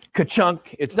and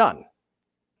ka-chunk, it's done.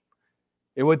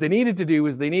 And what they needed to do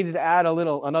was they needed to add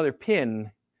another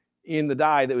pin in the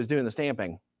die that was doing the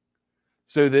stamping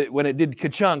so that when it did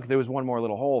ka-chunk, there was one more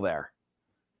little hole there.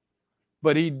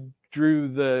 But he drew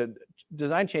the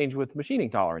design change with machining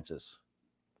tolerances.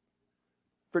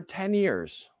 for 10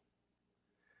 years.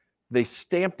 They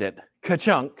stamped it,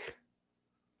 ka-chunk.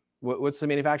 What's the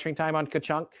manufacturing time on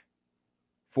ka-chunk?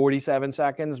 47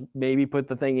 seconds, maybe put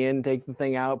the thing in, take the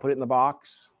thing out, put it in the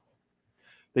box.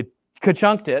 They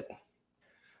ka-chunked it.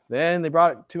 Then they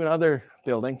brought it to another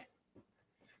building,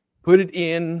 put it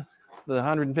in the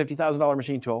 $150,000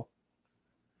 machine tool,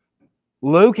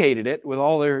 located it with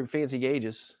all their fancy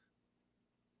gauges,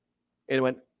 and it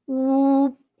went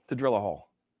whoop to drill a hole.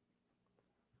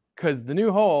 Because the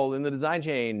new hole in the design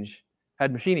change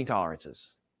had machining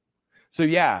tolerances. So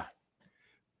yeah,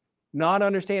 not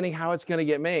understanding how it's going to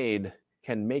get made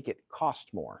can make it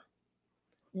cost more.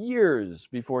 Years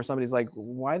before somebody's like,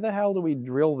 why the hell do we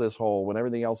drill this hole when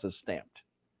everything else is stamped?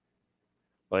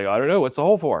 Like, I don't know, what's the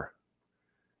hole for?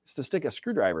 It's to stick a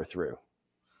screwdriver through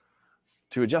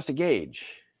to adjust a gauge.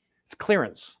 It's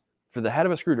clearance for the head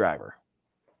of a screwdriver.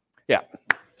 Yeah.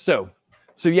 So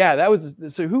yeah, that was,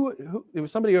 so who it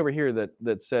was somebody over here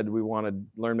that said we want to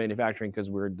learn manufacturing because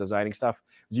we're designing stuff.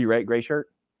 Was you, right? Gray shirt?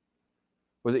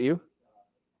 Was it you?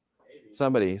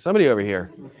 Somebody over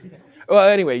here. Well,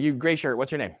 anyway, you gray shirt.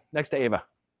 What's your name? Next to Ava.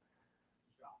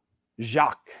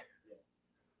 Jacques,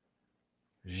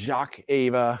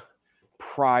 Ava,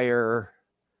 Pryor,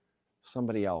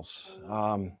 somebody else.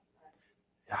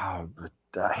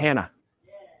 Hannah.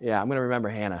 Yeah, I'm going to remember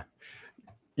Hannah.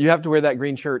 You have to wear that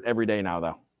green shirt every day now,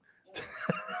 though.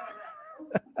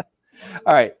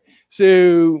 All right.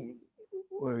 So,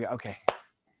 where we go? Okay.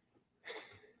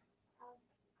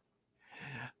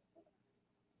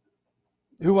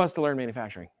 Who wants to learn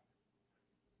manufacturing?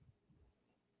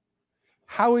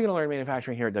 How are we going to learn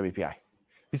manufacturing here at WPI?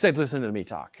 Besides listening to me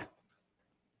talk.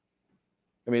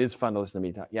 I mean, it's fun to listen to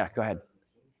me talk. Yeah, go ahead.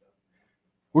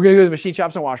 We're going to go to the machine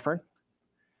shops in Washburn.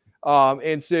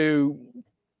 And so,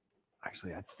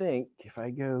 actually, I think if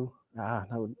I go,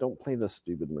 no, don't play this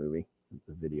stupid movie,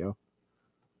 the video.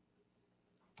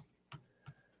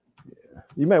 Yeah.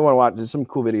 You might want to watch, there's some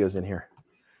cool videos in here.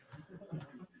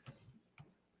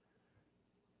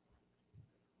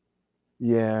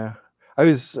 Yeah, I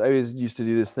was used to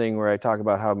do this thing where I talk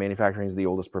about how manufacturing is the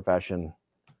oldest profession.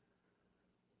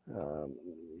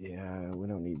 Yeah, we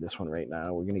don't need this one right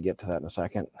now. We're going to get to that in a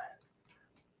second.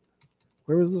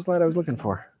 Where was the slide I was looking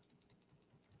for?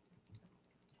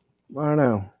 I don't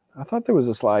know. I thought there was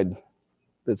a slide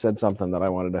that said something that I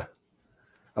wanted to,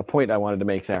 a point I wanted to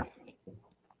make there.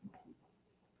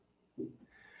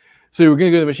 So we're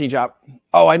going to go to the machine shop.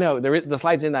 Oh, I know. The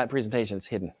slide's in that presentation. It's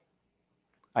hidden.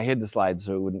 I hid the slide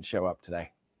so it wouldn't show up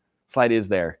today. Slide is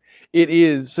there. It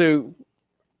is. So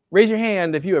raise your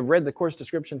hand if you have read the course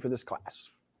description for this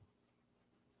class.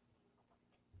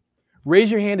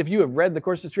 Raise your hand if you have read the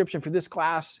course description for this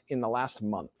class in the last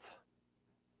month,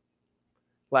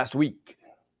 last week,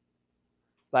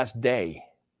 last day.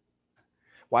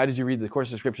 Why did you read the course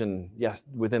description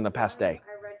within the past day?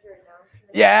 I read your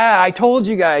announcement. Yeah, I told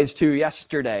you guys to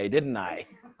yesterday, didn't I?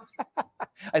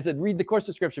 I said, read the course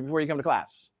description before you come to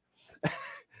class.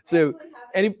 So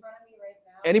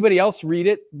anybody else read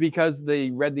it because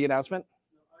they read the announcement?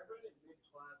 No, I read it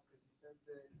mid-class because you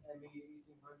said that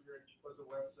ME1800 was a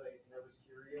website and I was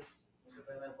curious. So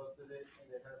then I looked at it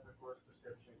and it has the course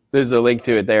description. There's a link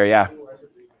to it there, yeah. Ooh, I should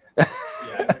read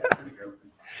that.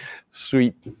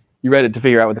 Sweet. You read it to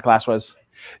figure out what the class was.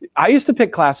 I used to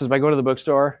pick classes by going to the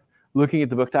bookstore, looking at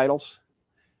the book titles,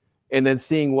 and then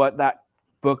seeing what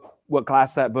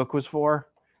class that book was for,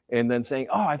 and then saying,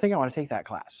 oh, I think I want to take that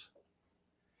class.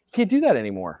 You can't do that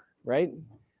anymore, right?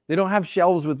 They don't have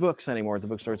shelves with books anymore at the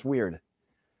bookstore. It's weird.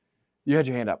 You had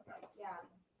your hand up. Yeah.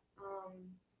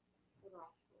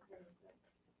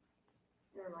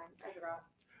 Never mind. I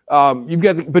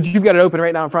forgot. You've got it open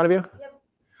right now in front of you? Yep.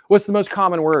 What's the most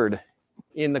common word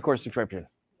in the course description?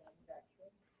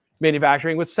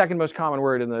 Manufacturing. What's the second most common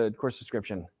word in the course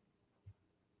description?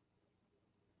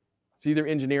 It's either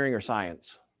engineering or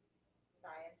science.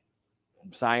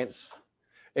 Science.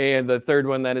 And the third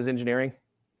one then is engineering?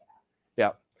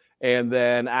 Yeah. And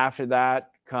then after that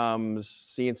comes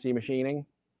CNC machining?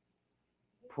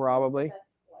 Probably.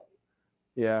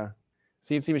 Yeah.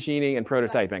 CNC machining and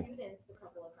prototyping.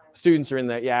 Students are in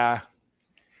that, yeah.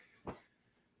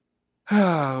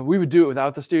 We would do it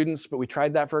without the students, but we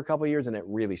tried that for a couple of years and it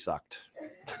really sucked.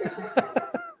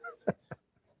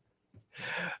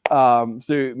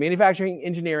 So manufacturing,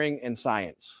 engineering, and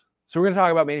science. So we're going to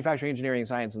talk about manufacturing, engineering, and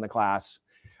science in the class.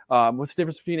 What's the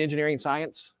difference between engineering and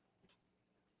science?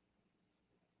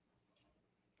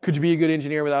 Could you be a good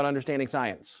engineer without understanding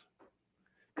science?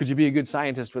 Could you be a good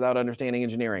scientist without understanding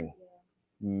engineering?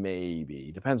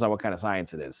 Maybe. Depends on what kind of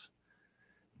science it is.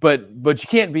 But you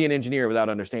can't be an engineer without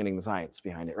understanding the science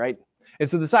behind it, right? And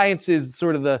so the science is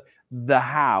sort of the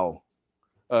how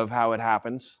of how it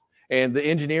happens, and the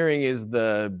engineering is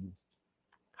the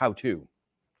how-to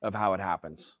of how it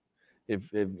happens. So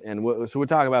we'll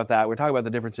talk about that. We're talking about the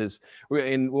differences.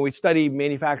 When we study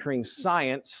manufacturing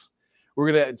science,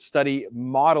 we're going to study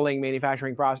modeling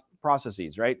manufacturing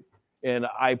processes, right? And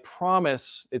I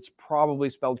promise it's probably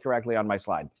spelled correctly on my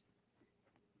slide.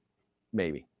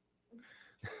 Maybe.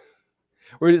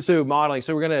 So modeling.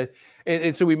 So we're going to,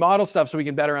 and so we model stuff so we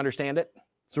can better understand it.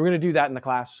 So we're going to do that in the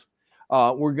class.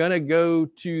 We're going to go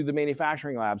to the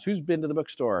manufacturing labs. Who's been to the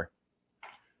bookstore?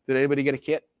 Did anybody get a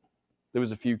kit? There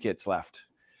was a few kits left.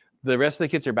 The rest of the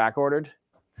kits are back ordered.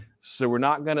 So we're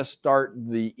not going to start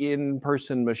the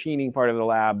in-person machining part of the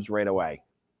labs right away.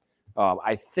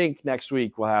 I think next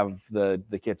week we'll have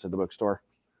the kits at the bookstore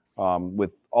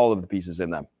with all of the pieces in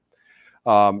them.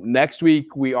 Next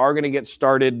week, we are going to get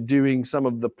started doing some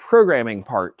of the programming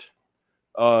part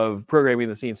of programming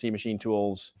the CNC machine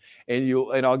tools.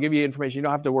 And I'll give you information. You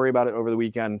don't have to worry about it over the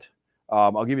weekend.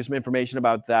 I'll give you some information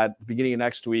about that at the beginning of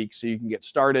next week so you can get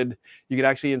started. You can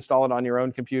actually install it on your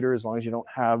own computer as long as you don't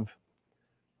have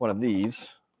one of these.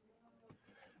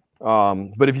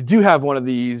 But if you do have one of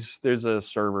these, there's a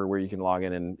server where you can log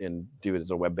in and do it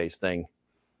as a web-based thing.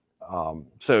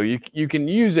 So you can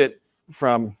use it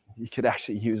from, you could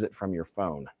actually use it from your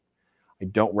phone. I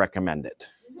don't recommend it.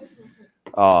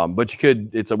 But you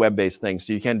could, it's a web-based thing,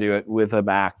 so you can do it with a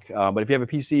Mac. But if you have a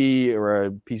PC or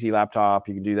a PC laptop,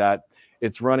 you can do that.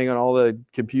 It's running on all the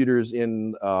computers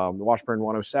in the Washburn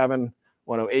 107,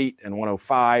 108, and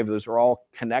 105. Those are all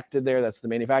connected there. That's the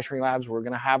manufacturing labs. We're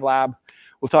going to have lab.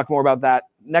 We'll talk more about that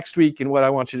next week and what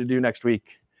I want you to do next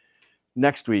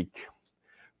week.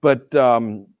 But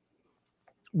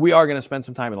we are going to spend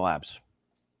some time in the labs.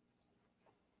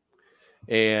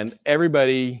 And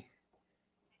everybody,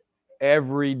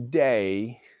 every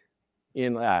day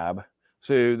in lab.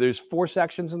 So there's 4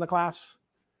 sections in the class.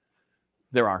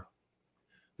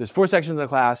 There's 4 sections in the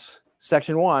class.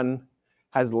 Section 1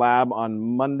 has lab on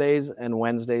Mondays and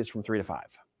Wednesdays from 3 to 5.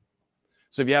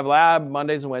 So if you have lab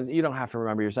Mondays and Wednesdays, you don't have to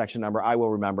remember your section number. I will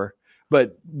remember.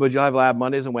 But you'll have lab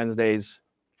Mondays and Wednesdays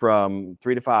from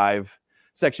 3 to 5.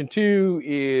 Section 2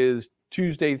 is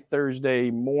Tuesday, Thursday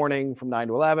morning from 9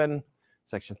 to 11.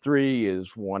 Section 3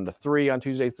 is 1 to 3 on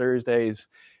Tuesday, Thursdays,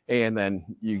 and then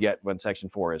you get when section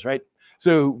 4 is, right?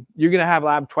 So you're going to have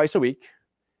lab twice a week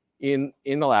in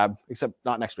the lab, except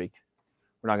not next week.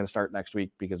 We're not going to start next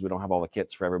week because we don't have all the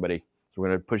kits for everybody. So we're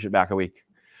going to push it back a week.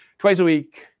 Twice a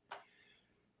week,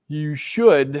 you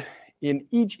should, in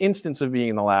each instance of being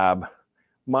in the lab,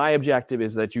 my objective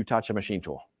is that you touch a machine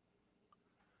tool.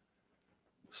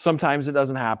 Sometimes it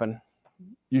doesn't happen.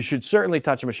 You should certainly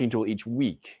touch a machine tool each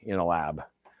week in a lab.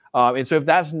 And so if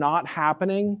that's not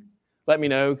happening, let me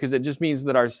know, because it just means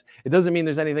that it doesn't mean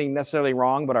there's anything necessarily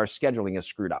wrong, but our scheduling is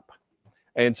screwed up.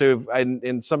 And so,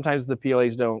 and sometimes the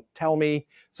PLAs don't tell me.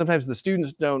 Sometimes the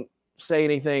students don't say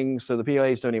anything, so the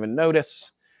PLAs don't even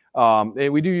notice.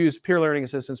 And we do use peer learning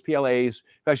assistants, PLAs,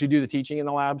 who actually do the teaching in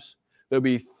the labs. There'll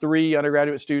be 3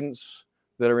 undergraduate students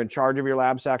that are in charge of your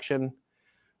lab section.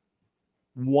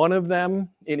 One of them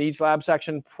in each lab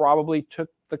section probably took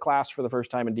the class for the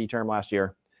first time in D-term last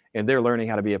year, and they're learning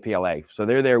how to be a PLA. So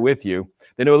they're there with you.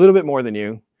 They know a little bit more than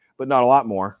you, but not a lot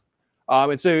more.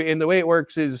 And the way it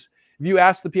works is if you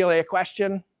ask the PLA a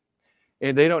question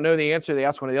and they don't know the answer, they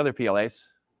ask one of the other PLAs.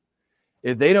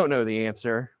 If they don't know the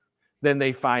answer, then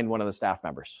they find one of the staff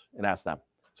members and ask them.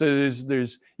 So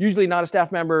there's usually not a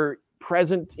staff member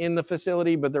present in the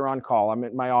facility, but they're on call.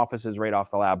 My office is right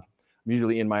off the lab. I'm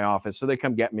usually in my office, so they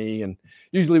come get me, and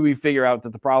usually we figure out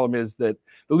that the problem is that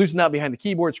the loose nut behind the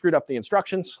keyboard screwed up the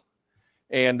instructions,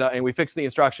 and we fix the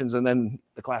instructions, and then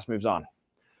the class moves on.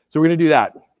 So we're going to do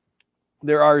that.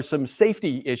 There are some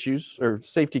safety issues, or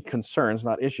safety concerns,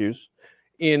 not issues,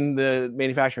 in the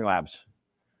manufacturing labs.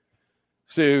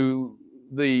 So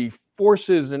the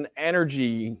forces and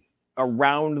energy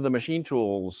around the machine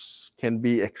tools can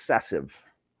be excessive.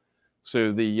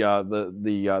 So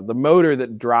the motor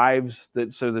that drives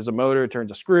that, so there's a motor, it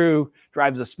turns a screw,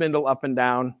 drives a spindle up and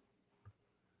down.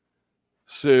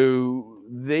 So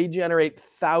they generate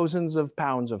thousands of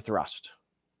pounds of thrust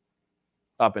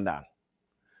up and down.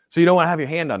 So you don't want to have your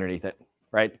hand underneath it,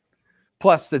 right?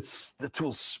 Plus, the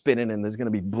tool's spinning and there's going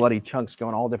to be bloody chunks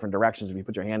going all different directions if you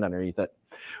put your hand underneath it,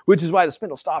 which is why the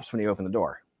spindle stops when you open the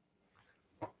door.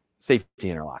 Safety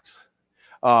interlocks.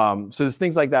 So there's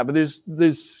things like that, but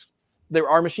there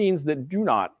are machines that do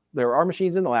not. There are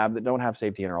machines in the lab that don't have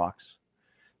safety interlocks.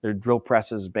 There are drill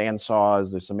presses, band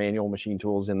saws. There's some manual machine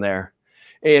tools in there.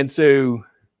 And so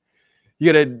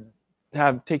you got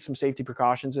to take some safety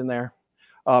precautions in there.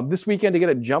 This weekend to get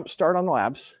a jump start on the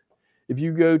labs, if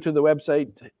you go to the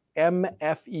website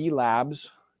mfelabs.org,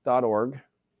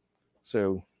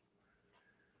 so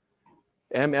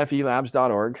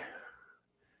mfelabs.org,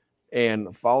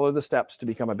 and follow the steps to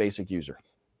become a basic user.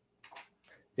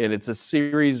 And it's a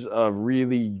series of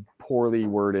really poorly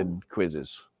worded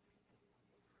quizzes.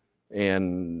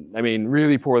 And I mean,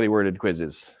 really poorly worded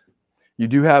quizzes. You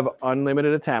do have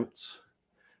unlimited attempts.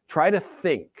 Try to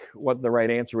think what the right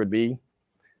answer would be.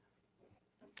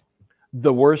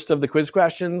 The worst of the quiz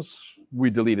questions we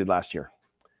deleted last year.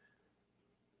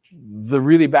 The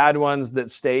really bad ones that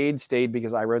stayed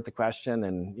because I wrote the question,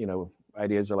 and you know,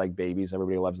 ideas are like babies,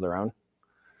 everybody loves their own.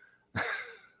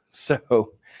 so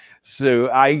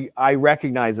I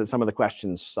recognize that some of the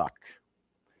questions suck,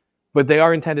 but they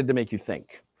are intended to make you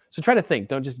think. So try to think,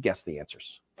 don't just guess the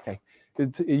answers, okay?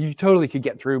 You totally could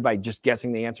get through by just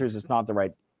guessing the answers. It's not the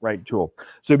right tool.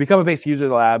 So become a basic user of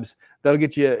the labs. That'll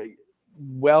get you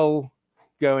well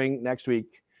going next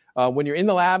week. When you're in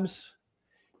the labs,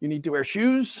 you need to wear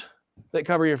shoes that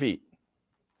cover your feet.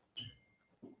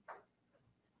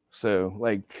 So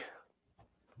like,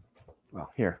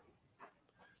 well, here,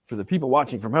 for the people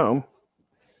watching from home,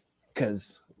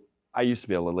 because I used to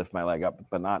be able to lift my leg up,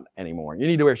 but not anymore. You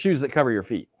need to wear shoes that cover your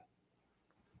feet.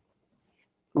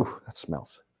 Ooh, that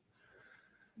smells.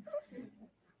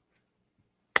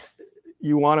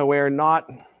 You want to wear not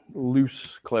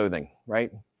loose clothing,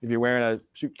 right? If you're wearing a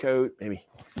suit coat, maybe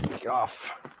take it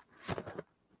off,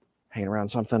 hanging around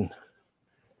something.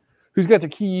 Who's got their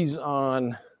keys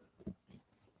on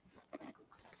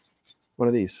one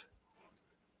of these?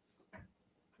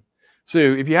 So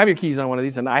if you have your keys on one of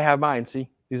these, and I have mine, see,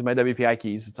 these are my WPI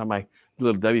keys. It's on my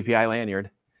little WPI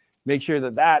lanyard. Make sure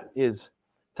that that is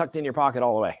tucked in your pocket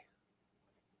all the way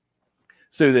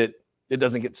so that it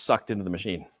doesn't get sucked into the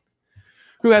machine.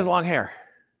 Who has long hair?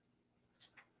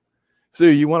 So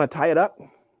you want to tie it up.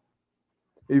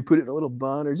 Maybe put it in a little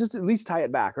bun, or just at least tie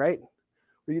it back, right? Or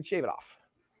you can shave it off.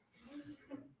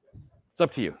 It's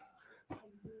up to you.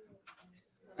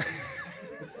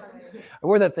 I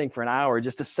wore that thing for an hour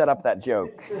just to set up that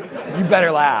joke. You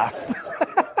better laugh.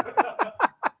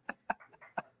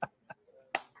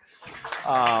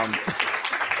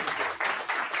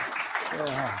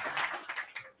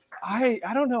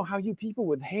 I don't know how you people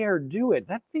with hair do it.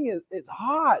 That thing it's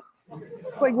hot.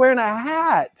 It's like wearing a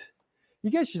hat.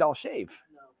 You guys should all shave.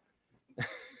 No.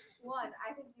 One,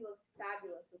 I think you look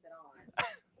fabulous with it on.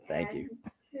 Thank you.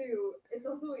 Two, it's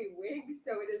also a wig,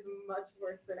 so it is much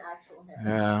worse than actual hair.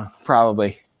 Yeah,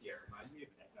 probably. Yeah, remind me of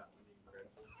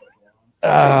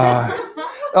that.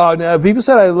 Oh no! People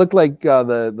said I looked like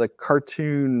the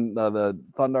cartoon, the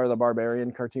Thundar the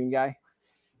Barbarian cartoon guy.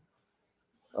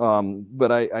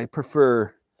 But I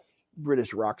prefer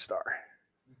British rock star.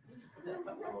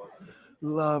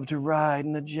 Love to ride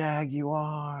in a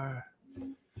Jaguar.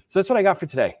 So that's what I got for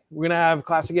today. We're gonna have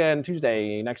class again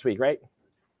Tuesday next week, right?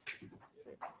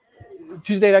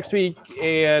 Tuesday next week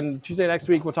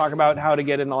we'll talk about how to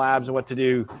get in the labs and what to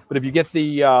do. But if you get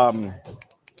the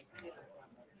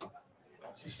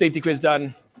safety quiz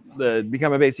done, the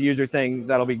become a basic user thing,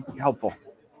 that'll be helpful.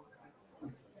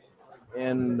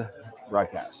 And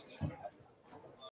broadcast.